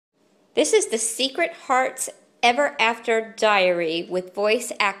This is the Secret Hearts Ever After Diary with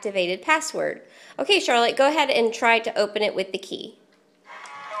voice activated password. Okay, Charlotte, go ahead and try to open it with the key.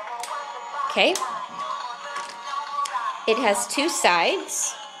 Okay. It has two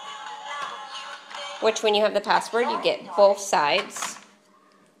sides, which when you have the password, you get both sides.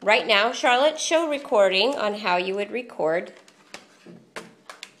 Right now, Charlotte, show recording on how you would record.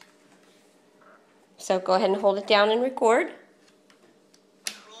 So go ahead and hold it down and record.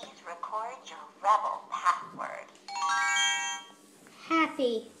 Please record your Rebel password.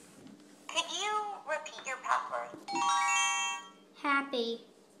 Happy. Could you repeat your password? Happy.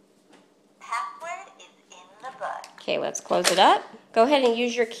 Password is in the book. Okay, let's close it up. Go ahead and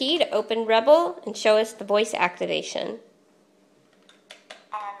use your key to open Rebel and show us the voice activation. And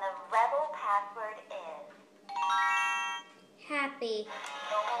the Rebel password is Happy.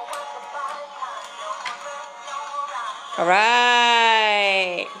 All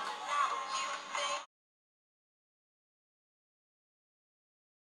right.